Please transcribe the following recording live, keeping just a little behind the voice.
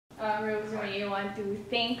Rosemary, I want to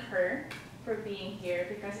thank her for being here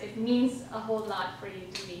because it means a whole lot for you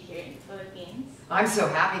to be here in the Philippines. I'm so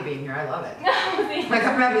happy being here. I love it. Like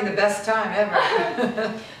I'm having the best time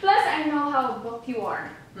ever. Plus, I know how booked you are.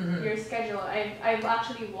 Mm-hmm. Your schedule. I've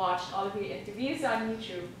actually watched all of your interviews on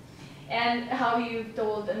YouTube, and how you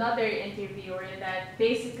told another interviewer that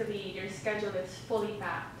basically your schedule is fully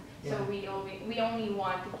packed. Yeah. So we only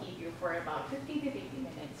want to keep you for about 50 to 50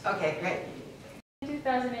 minutes. Okay, great. In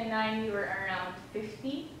 2009, you were around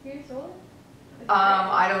 50 years old?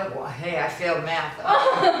 Hey, I failed math.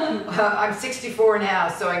 I'm 64 now,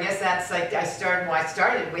 so I guess that's like, I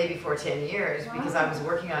started way before 10 years because I was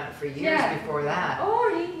working on it for years before that. Oh,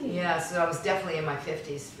 really? Yeah, so I was definitely in my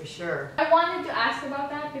 50s for sure. I wanted to ask about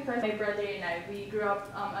that because my brother and I, we grew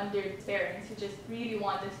up under parents who just really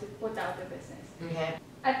want us to put out the business. Okay.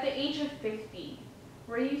 At the age of 50,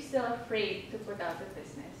 were you still afraid to put out the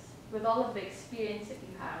business with all of the experience that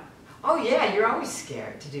you have? Oh yeah, you're always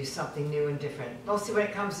scared to do something new and different. Mostly when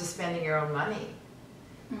it comes to spending your own money.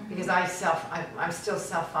 Mm-hmm. Because I'm still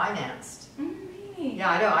self-financed. Really? Yeah,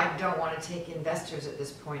 I don't want to take investors at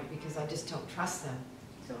this point because I just don't trust them.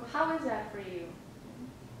 So how is that for you?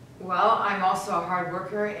 Well, I'm also a hard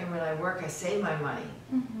worker, and when I work, I save my money.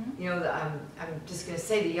 Mm-hmm. You know, I'm just going to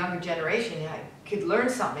say the younger generation could learn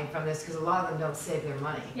something from this because a lot of them don't save their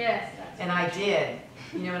money. Yes. And I did.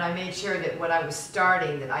 You know, and I made sure that when I was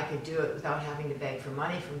starting that I could do it without having to beg for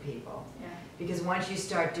money from people. Yeah. Because once you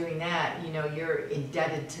start doing that, you know, you're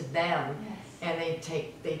indebted to them, and they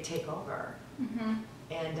take over. Mm-hmm.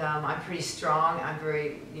 And I'm pretty strong. I'm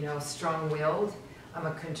very, you know, strong-willed. I'm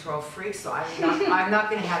a control freak, so I'm not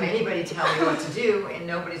going to have anybody tell me what to do, and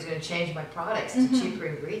nobody's going to change my products to cheaper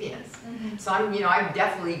ingredients. Mm-hmm. So I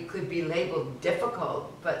definitely could be labeled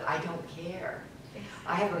difficult, but I don't care.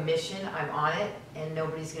 I have a mission, I'm on it, and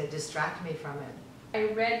nobody's going to distract me from it.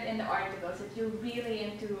 I read in the articles that you're really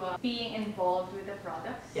into being involved with the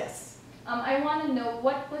products. Yes. I want to know,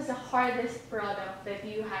 what was the hardest product that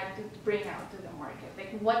you had to bring out to the market?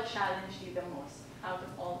 Like, what challenged you the most out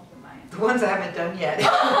of all of your mind? The ones I haven't done yet.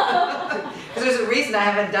 Because there's a reason I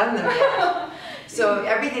haven't done them yet. So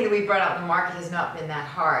everything that we brought out in the market has not been that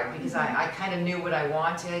hard because I kind of knew what I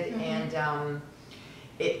wanted, and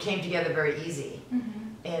it came together very easy.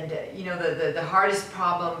 And you know, the hardest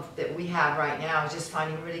problem that we have right now is just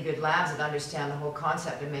finding really good labs that understand the whole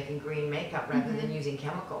concept of making green makeup rather than using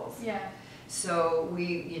chemicals. Yeah. So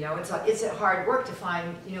you know, it's a hard work to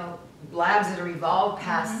find, you know, labs that are evolved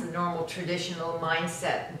past the normal traditional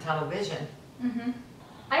mindset and tunnel vision.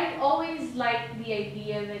 I always liked the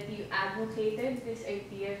idea that you advocated, this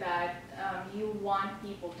idea that you want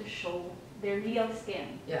people to show their real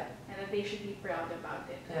skin, and that they should be proud about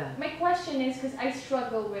it. Yeah. My question is, because I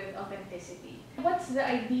struggle with authenticity, what's the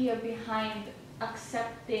idea behind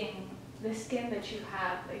accepting the skin that you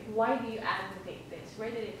have? Like, why do you advocate this? Where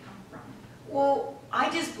did it come from? Well, I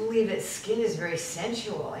just believe that skin is very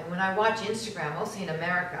sensual, and when I watch Instagram, mostly in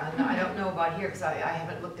America, and I don't know about here because I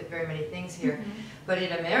haven't looked at very many things here, but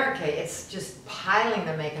in America, it's just piling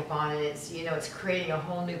the makeup on, and it's, you know, it's creating a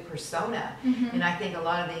whole new persona. And I think a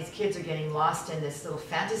lot of these kids are getting lost in this little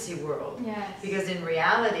fantasy world. Yes. Because in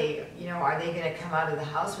reality, you know, are they going to come out of the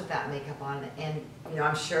house with that makeup on? And, you know,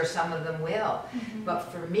 I'm sure some of them will. But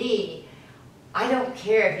for me, I don't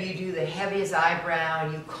care if you do the heaviest eyebrow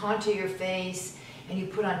and you contour your face and you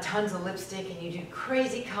put on tons of lipstick and you do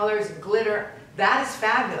crazy colors and glitter. That is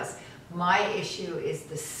fabulous. My issue is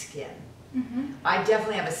the skin. I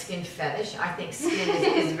definitely have a skin fetish. I think skin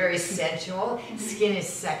is very sensual. Skin is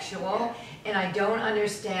sexual. And I don't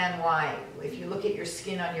understand why, if you look at your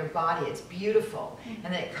skin on your body, it's beautiful.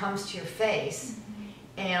 And then it comes to your face,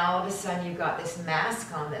 and all of a sudden you've got this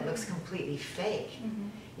mask on that looks completely fake.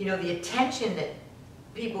 You know, the attention that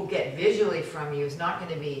people get visually from you is not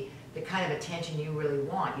going to be the kind of attention you really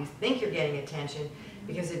want. You think you're getting attention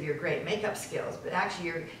because of your great makeup skills, but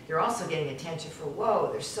actually you're also getting attention for, whoa,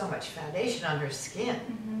 there's so much foundation on her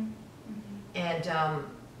skin. And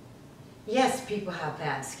yes, people have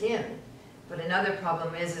bad skin, but another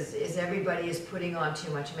problem is everybody is putting on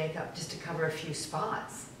too much makeup just to cover a few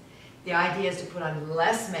spots. The idea is to put on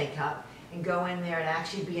less makeup and go in there and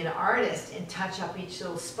actually be an artist and touch up each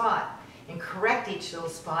little spot and correct each little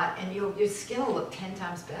spot, and your skin will look 10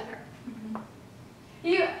 times better.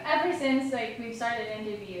 Ever since like we've started an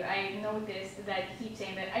interview, I noticed that you keep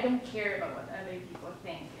saying that I don't care about what other people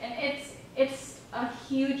think, and it's a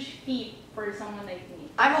huge feat for someone like me.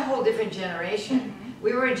 I'm a whole different generation.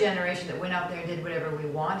 We were a generation that went out there and did whatever we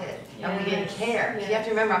wanted, and we didn't care. You have to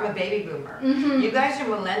remember, I'm a baby boomer. You guys are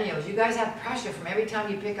millennials. You guys have pressure from every time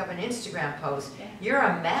you pick up an Instagram post. You're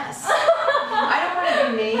a mess. I don't want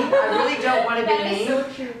to be mean. I don't want to be mean. So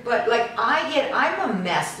true. But like I'm a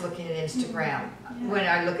mess looking at Instagram. When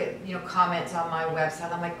I look at comments on my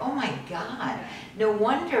website, I'm like, oh my God, no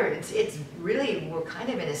wonder it's really, we're kind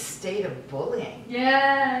of in a state of bullying.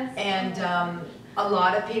 Yes. And a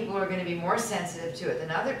lot of people are going to be more sensitive to it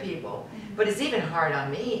than other people, but it's even hard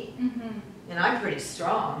on me. And I'm pretty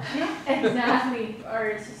strong. Yeah, exactly.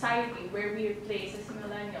 Our society, where we are placed as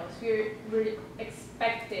millennials, we're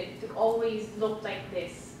expected to always look like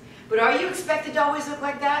this. But are you expected to always look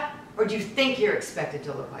like that? Or do you think you're expected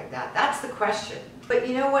to look like that? That's the question. But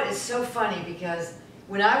you know what? It's so funny because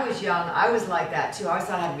when I was young, I was like that too. I always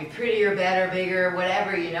thought I had to be prettier, better, bigger,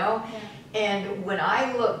 whatever, you know? Yeah. And when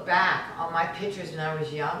I look back on my pictures when I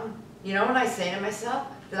was young, you know what I say to myself?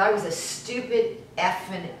 That I was a stupid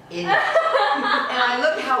effing idiot. And I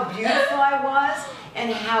look how beautiful I was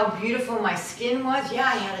and how beautiful my skin was. Yeah,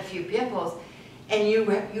 I had a few pimples. And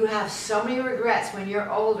you have so many regrets when you're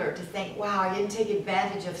older to think, wow, I didn't take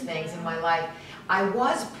advantage of things in my life. I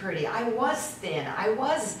was pretty, I was thin, I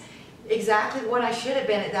was exactly what I should have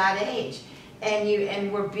been at that age.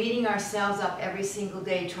 And we're beating ourselves up every single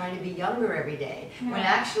day trying to be younger every day. When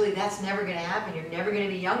actually that's never going to happen. You're never going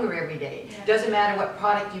to be younger every day. Doesn't matter what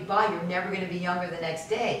product you buy, you're never going to be younger the next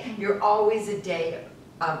day. You're always a day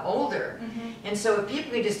older. And so if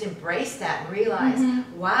people could just embrace that and realize,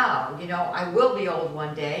 wow, you know, I will be old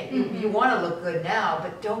one day. You want to look good now,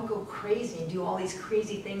 but don't go crazy and do all these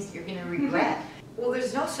crazy things that you're going to regret. Well,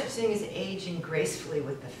 there's no such thing as aging gracefully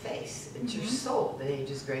with the face. It's your soul that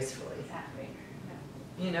ages gracefully. Exactly.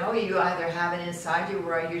 You know, you either have it inside you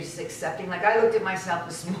where you're just accepting. Like I looked at myself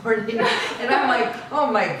this morning and I'm like,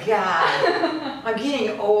 oh my God, I'm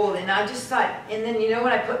getting old. And I just thought, and then you know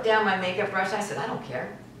when I put down my makeup brush, I said, I don't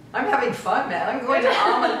care. I'm having fun, man. I'm going to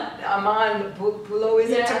Aman Pulo,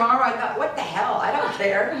 is it tomorrow? I thought, what the hell? I don't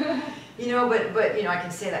care. You know, but you know, I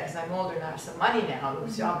can say that because I'm older and I have some money now,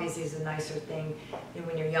 which obviously is a nicer thing than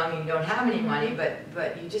when you're young and you don't have any money.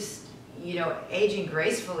 But you just, you know, aging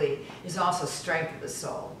gracefully is also strength of the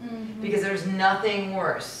soul. Because there's nothing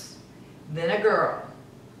worse than a girl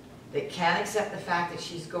that can't accept the fact that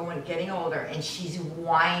she's getting older and she's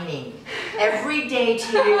whining every day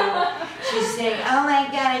to you. She's saying, oh my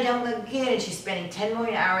God, I don't look good. And she's spending 10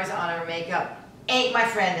 million hours on her makeup. Ain't my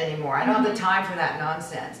friend anymore. I don't have the time for that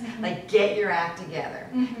nonsense. Like, get your act together.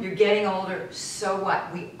 You're getting older, so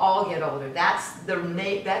what? We all get older. That's the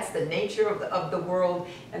nature of the world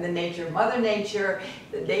and the nature of Mother Nature,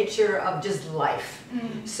 the nature of just life.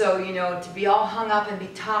 So, you know, to be all hung up and be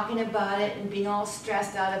talking about it and being all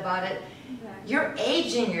stressed out about it, you're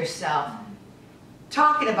aging yourself.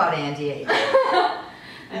 Talking about anti-aging.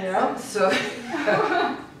 You know? So...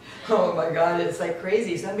 Oh my God, it's like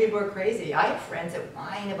crazy. Some people are crazy. I have friends that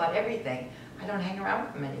whine about everything. I don't hang around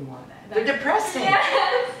with them anymore. They're depressing.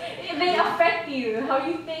 Yes. They affect you, how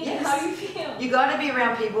you think and how you feel. You got to be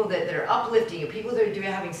around people that are uplifting you, people that are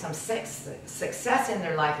having some success in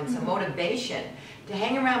their life and some motivation. To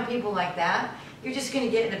hang around people like that, you're just going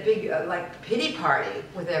to get in a big like pity party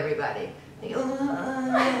with everybody. Like,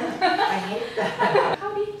 I hate that.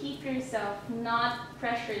 How do you keep yourself not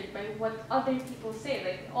pressured by what other people say?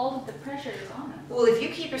 Like, all of the pressure is on us. Well, if you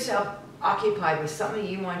keep yourself occupied with something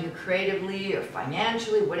you want to do creatively or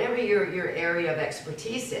financially, whatever your area of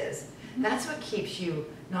expertise is, that's what keeps you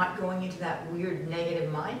not going into that weird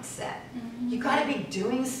negative mindset. You got to be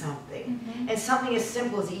doing something. And something as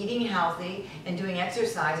simple as eating healthy and doing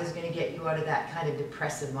exercise is going to get you out of that kind of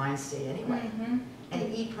depressive mind state anyway.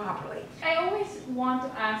 And eat properly. I always want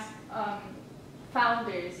to ask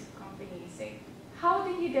founders of companies, like, how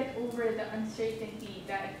did you get over the uncertainty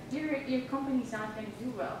that your company's not going to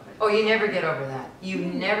do well? Oh, you never get over that. You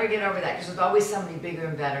never get over that because there's always somebody bigger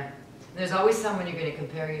and better. There's always someone you're going to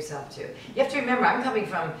compare yourself to. You have to remember, I'm coming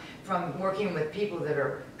from working with people that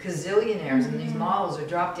are gazillionaires and these models are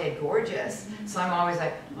drop dead gorgeous. So I'm always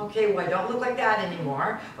like, okay, well, I don't look like that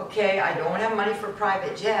anymore. Okay, I don't have money for a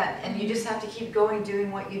private jet. And you just have to keep going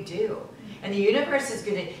doing what you do. And the universe is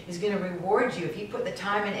going to reward you if you put the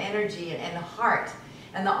time and energy and the heart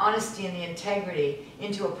and the honesty and the integrity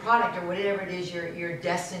into a product or whatever it is you're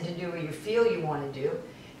destined to do or you feel you want to do.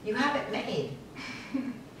 You have it made.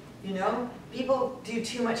 You know, people do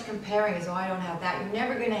too much comparing as, oh, I don't have that. You're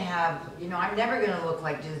never going to have, you know, I'm never going to look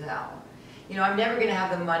like Giselle. You know, I'm never going to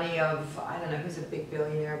have the money of, I don't know who's a big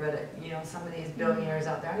billionaire, but, you know, some of these billionaires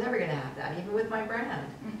out there, I'm never going to have that, even with my brand.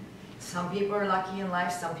 Some people are lucky in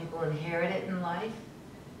life, some people inherit it in life,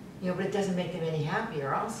 you know, but it doesn't make them any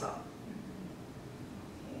happier also.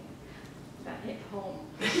 That hit home.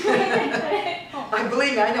 I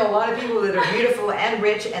believe me, I know a lot of people that are beautiful and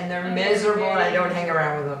rich and they're miserable and I don't hang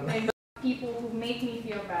around with them. people who make me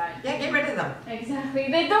feel bad. Yeah, get rid of them. Exactly.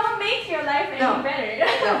 They don't make your life any better.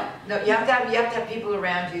 No, you have to have people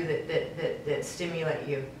around you that stimulate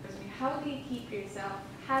you. How do you keep yourself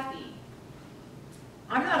happy?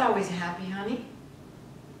 I'm not always happy, honey.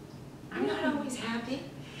 I'm not always happy.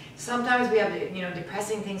 Sometimes we have,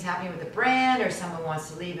 depressing things happening with the brand, or someone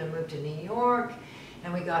wants to leave and move to New York,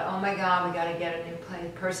 and we got, oh my God, we got to get a new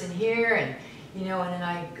person here, and and then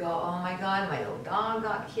I go, oh my God, my little dog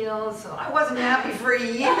got killed, so I wasn't happy for a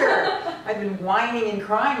year. I've been whining and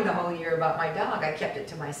crying the whole year about my dog. I kept it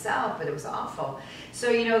to myself, but it was awful. So,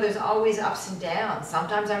 there's always ups and downs.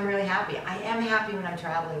 Sometimes I'm really happy. I am happy when I'm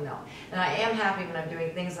traveling though. And I am happy when I'm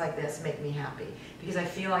doing things like this make me happy. Because I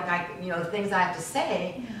feel like the things I have to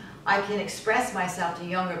say, I can express myself to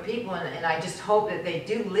younger people, and I just hope that they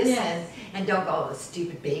do listen and don't go, oh, the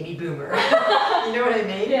stupid baby boomer. You know what I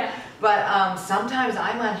mean? Yeah. But sometimes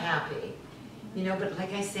I'm unhappy, but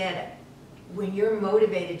like I said, when you're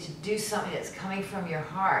motivated to do something that's coming from your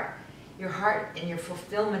heart and your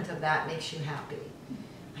fulfillment of that makes you happy.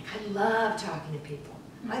 Like, I love talking to people.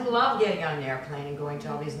 I love getting on an airplane and going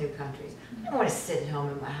to all these new countries. I don't want to sit at home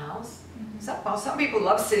in my house. Some people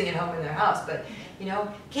love sitting at home in their house, but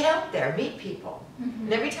get out there, meet people.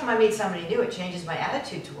 And every time I meet somebody new, it changes my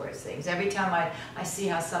attitude towards things. Every time I see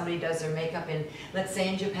how somebody does their makeup in, let's say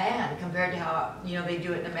in Japan, compared to how they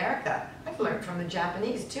do it in America. I've learned from the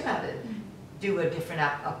Japanese too how to do a different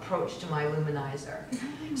approach to my luminizer.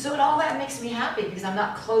 So all that makes me happy because I'm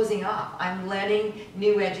not closing off. I'm letting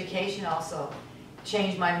new education also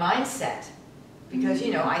change my mindset. Because,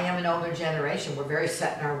 I am an older generation. We're very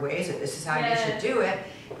set in our ways, and this is how you should do it.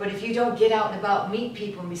 But if you don't get out and about, meet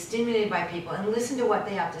people, and be stimulated by people, and listen to what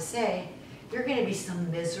they have to say, you're going to be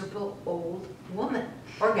some miserable old woman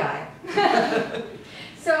or guy.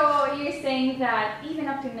 So you're saying that even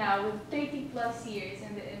up to now, with 30 plus years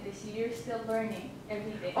in the industry, you're still learning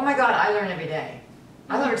every day? Oh my God, I learn every day.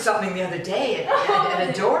 I learned something the other day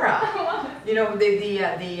at Adora.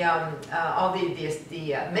 All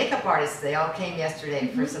the makeup artists, they all came yesterday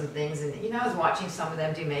for some things, and I was watching some of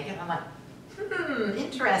them do makeup. I'm like,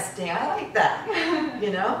 interesting. I like that.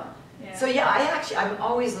 Yeah. So yeah, I'm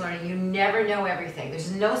always learning. You never know everything.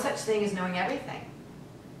 There's no such thing as knowing everything.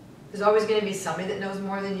 There's always going to be somebody that knows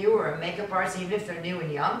more than you, or a makeup artist, even if they're new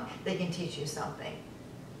and young, they can teach you something.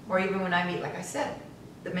 Or even when I meet, like I said,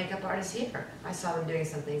 the makeup artists here. I saw them doing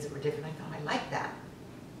some things that were different. I thought, I like that.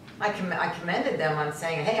 I commended them on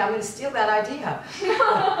saying, hey, I'm going to steal that idea.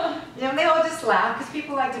 And they all just laugh because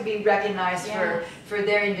people like to be recognized for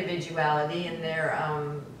their individuality and their,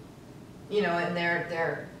 and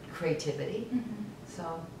their creativity.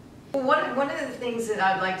 So, one of the things that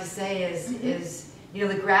I'd like to say is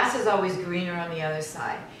the grass is always greener on the other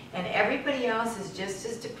side. And everybody else is just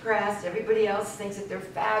as depressed. Everybody else thinks that they're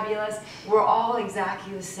fabulous. We're all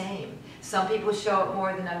exactly the same. Some people show up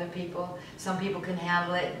more than other people. Some people can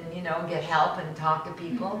handle it and, get help and talk to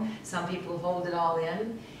people. Some people hold it all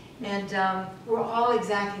in. And we're all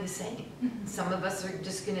exactly the same. Some of us are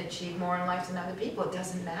just going to achieve more in life than other people. It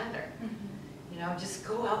doesn't matter. Just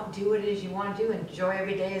go out and do what it is you want to do. Enjoy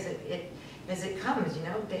every day as it comes,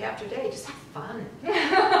 day after day. Just have fun.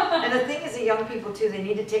 And the thing is, the young people too, they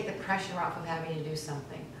need to take the pressure off of having to do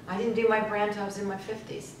something. I didn't do my brand till I was in my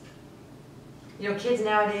 50s. Kids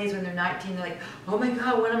nowadays, when they're 19, they're like, oh my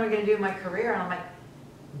God, what am I going to do in my career? And I'm like,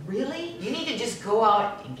 really? You need to just go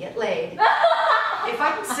out and get laid. If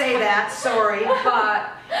I can say that, sorry,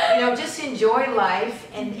 but, just enjoy life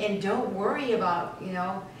and don't worry about,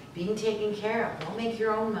 being taken care of. Don't make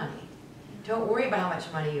your own money. Don't worry about how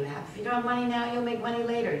much money you have. If you don't have money now, you'll make money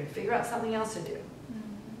later. You figure out something else to do.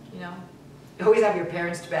 You always have your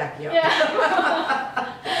parents to back you up.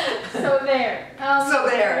 Yeah. So there. So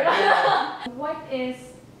there. Yeah. What is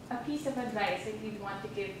a piece of advice that you'd want to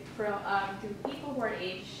give to people who are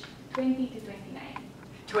aged 20 to 29?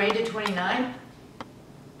 20 to 29?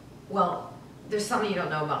 Well, there's something you don't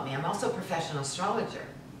know about me. I'm also a professional astrologer.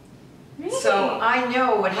 Really? So I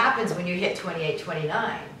know what happens when you hit 28,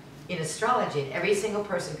 29. In astrology, and every single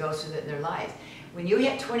person goes through that in their lives. When you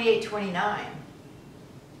hit 28, 29,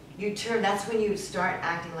 that's when you start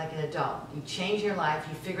acting like an adult. You change your life,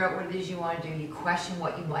 you figure out what it is you want to do, you question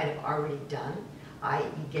what you might have already done, i.e.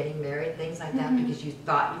 getting married, things like that, because you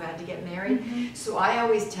thought you had to get married. So I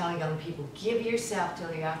always tell young people, give yourself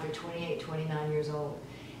till you're after 28, 29 years old,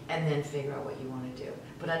 and then figure out what you want to do.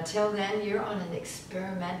 But until then, you're on an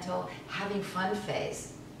experimental, having fun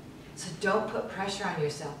phase. So don't put pressure on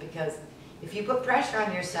yourself, because If you put pressure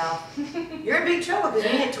on yourself, you're in big trouble because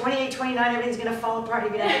when you hit 28, 29, everything's going to fall apart.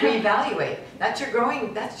 You're going to have to reevaluate.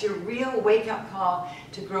 That's your real wake-up call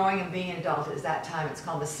to growing and being an adult is that time. It's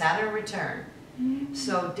called the Saturn return.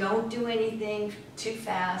 So don't do anything too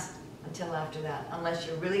fast until after that. Unless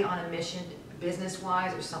you're really on a mission,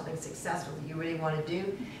 business-wise, or something successful that you really want to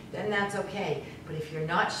do, then that's okay. But if you're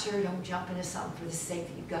not sure, don't jump into something for the sake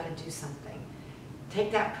that you've got to do something.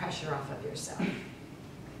 Take that pressure off of yourself.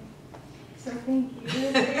 So thank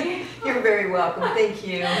you. You're very welcome. Thank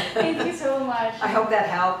you. Thank you so much. I hope that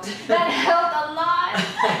helped. That helped a lot.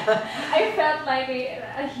 I felt like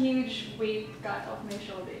a huge weight got off my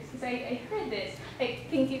shoulders because I heard this. Like,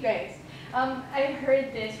 thank you guys. I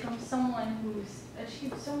heard this from someone who's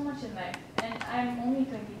achieved so much in life, and I'm only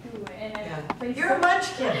 22, and You're a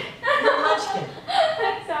munchkin. You're a munchkin.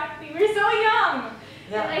 Exactly. We're so young.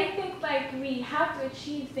 Yeah. And I think like we have to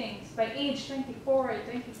achieve things by age 24 or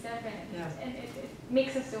 27, and it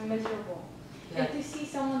makes us so miserable. Yeah. And to see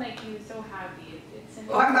someone like you so happy, it's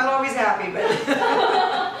amazing. Well, I'm not always happy, but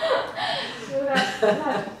so that's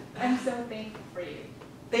I'm so thankful for you.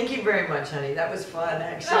 Thank you very much, honey. That was fun,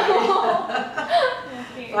 actually.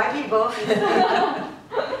 Okay. Bye, people.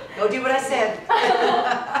 Go do what I said.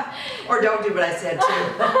 Or don't do what I said,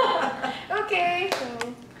 too. Okay.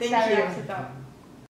 So Thank that you. wraps it up.